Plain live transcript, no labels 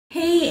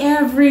Hey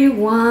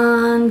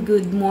everyone,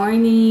 good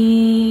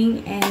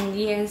morning. And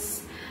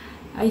yes,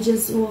 I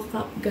just woke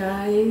up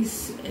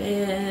guys,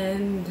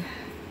 and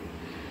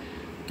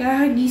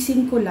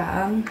kakagising ko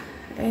lang.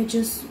 I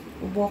just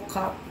woke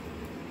up.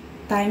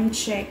 Time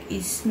check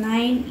is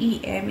 9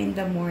 AM in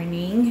the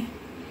morning.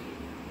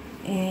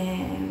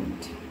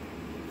 And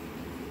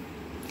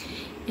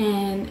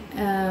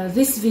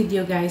this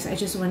video guys, I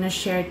just want to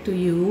share to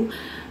you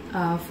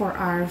for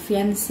our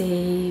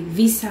fiancé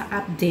visa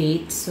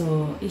update.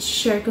 So,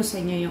 i-share ko sa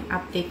inyo yung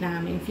update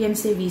namin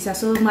fiancé visa.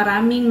 So,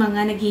 maraming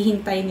mga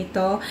naghihintay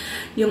nito,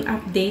 yung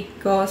update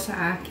ko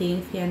sa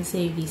aking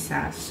fiancé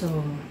visa.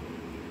 So,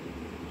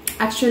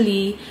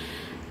 actually,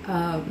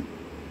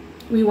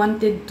 we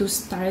wanted to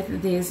start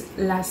this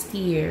last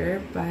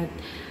year, but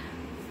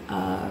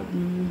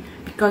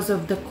because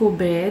of the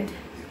COVID,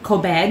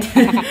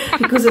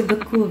 because of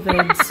the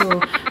COVID, so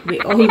we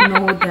all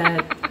know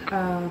that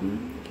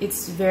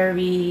it's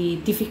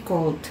very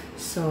difficult.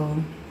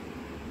 So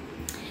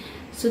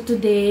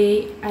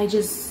today I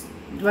just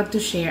want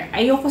to share.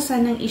 Ayoko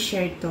sanang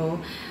i-share to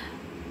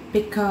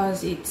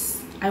because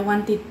I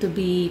want it to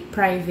be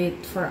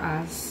private for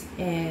us,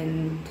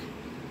 and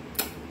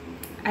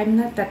I'm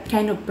not that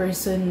kind of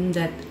person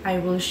that I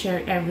will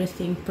share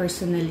everything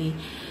personally.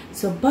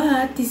 So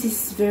but this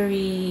is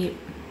very,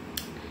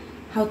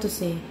 how to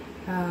say,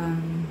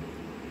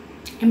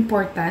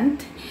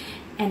 important,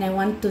 and I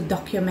want to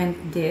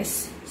document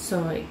this.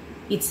 So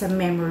it's a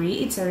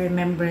memory, it's a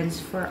remembrance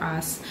for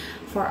us,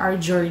 for our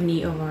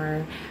journey of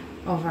our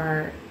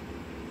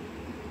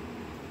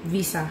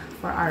visa,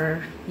 for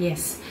our,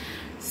 yes.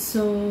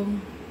 So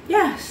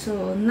yeah,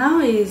 so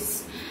now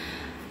it's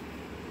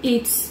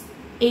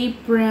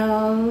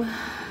April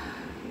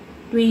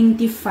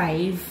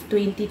 25,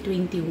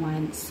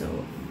 2021.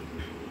 So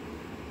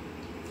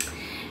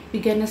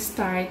we're gonna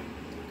start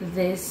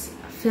this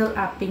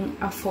fill-upping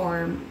a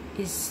form.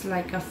 Is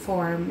like a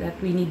form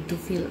that we need to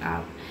fill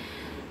up.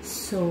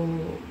 So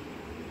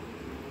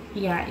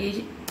yeah,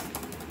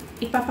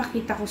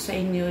 ipapakita ko sa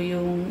inyo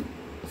yung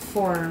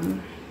form.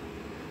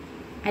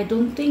 I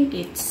don't think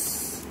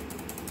it's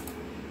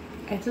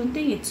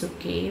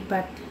okay,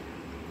 but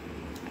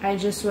I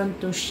just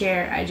want to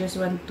share, I just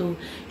want to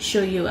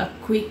show you a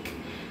quick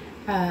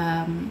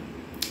update,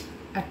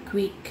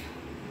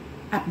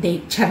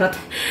 charot.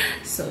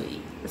 So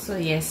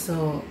yes,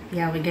 so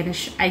yeah, I'm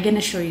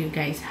gonna show you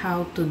guys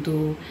how to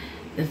do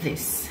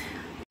this.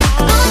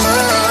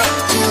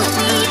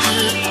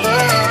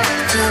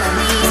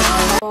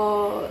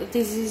 So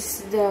this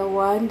is the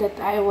one that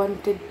I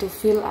wanted to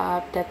fill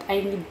up, that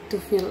I need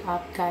to fill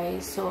up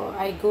guys. So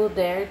I go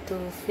there to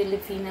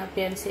Filipina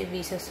Fiancé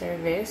Visa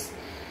Service,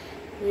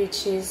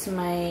 which is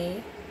my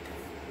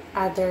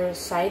other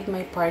side,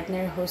 my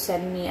partner, who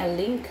sent me a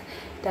link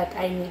that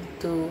I need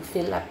to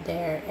fill up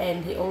there,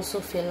 and he also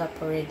fill up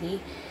already.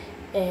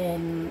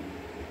 And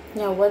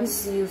yeah,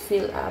 once you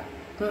fill up,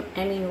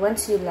 I mean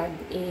once you log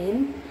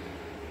in,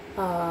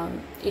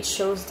 it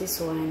shows this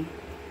one.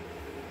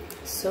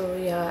 So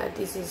yeah,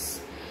 this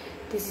is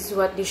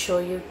what they show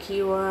you.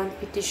 K1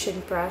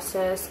 petition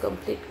process,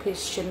 complete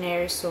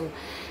questionnaire. So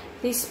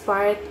this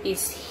part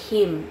is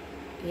him,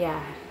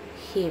 yeah,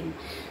 him.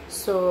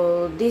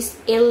 So this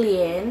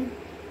alien,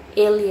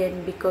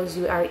 because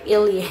you are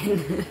alien.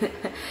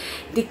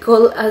 They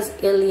call us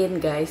alien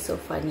guys, so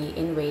funny.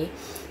 Anyway,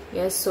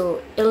 yes,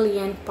 so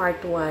alien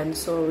part 1.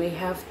 So we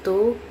have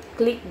to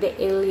click the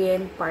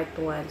alien part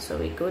 1. So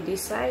we go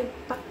this side,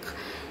 pak.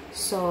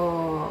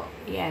 So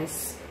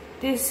yes,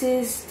 this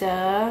is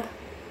the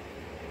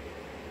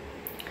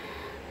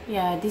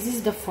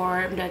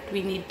form that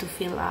we need to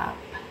fill up.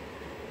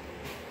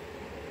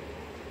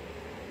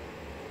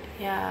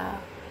 Yeah,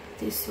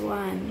 this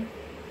one.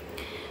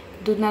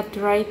 Do not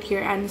write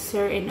your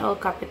answer in all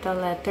capital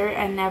letter,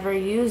 and never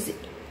use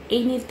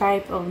any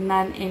type of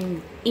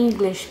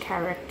non-English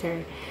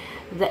character.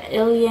 The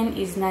alien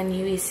is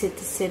non-US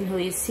citizen who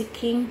is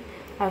seeking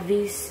a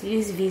US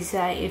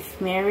visa. If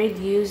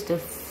married, use the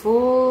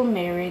full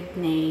married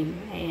name.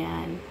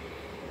 Ayan.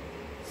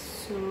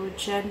 So,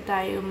 dyan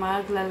tayo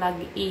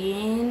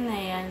maglalagin.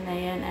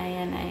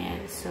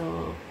 Ayan.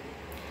 So,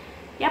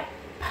 yep.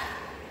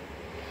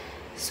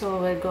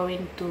 So, we're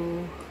going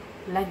to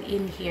log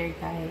in here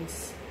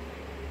guys.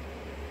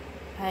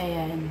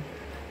 Ayan.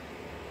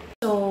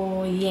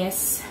 So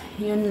yes,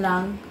 yun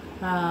lang.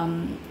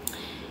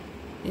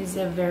 Is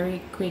a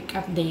very quick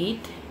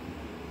update,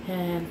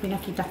 and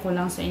pinakita ko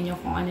lang sa inyo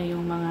kung ano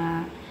yung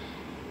mga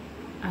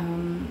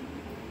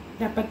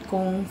dapat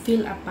kong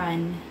fill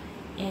upan.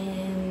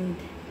 And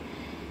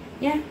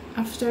yeah,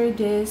 after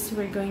this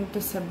we're going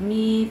to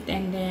submit,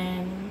 and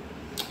then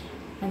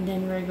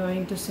we're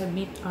going to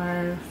submit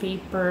our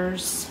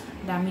papers.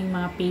 Daming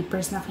mga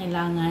papers na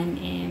kailangan,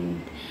 and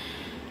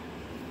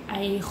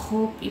I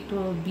hope it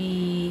will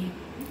be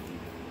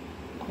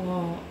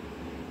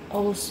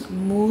all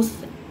smooth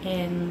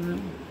and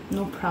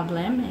no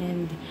problem.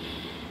 And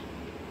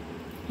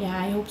yeah,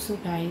 I hope so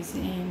guys.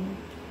 And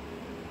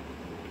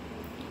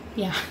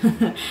yeah.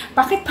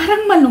 Bakit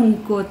parang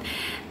malungkot?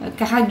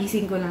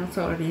 Kakagising ko lang,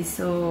 sorry.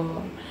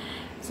 So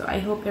I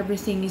hope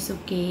everything is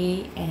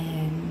okay,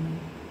 and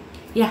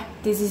yeah,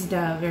 this is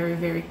the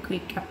very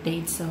quick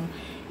update. So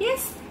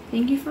yes,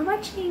 thank you for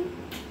watching.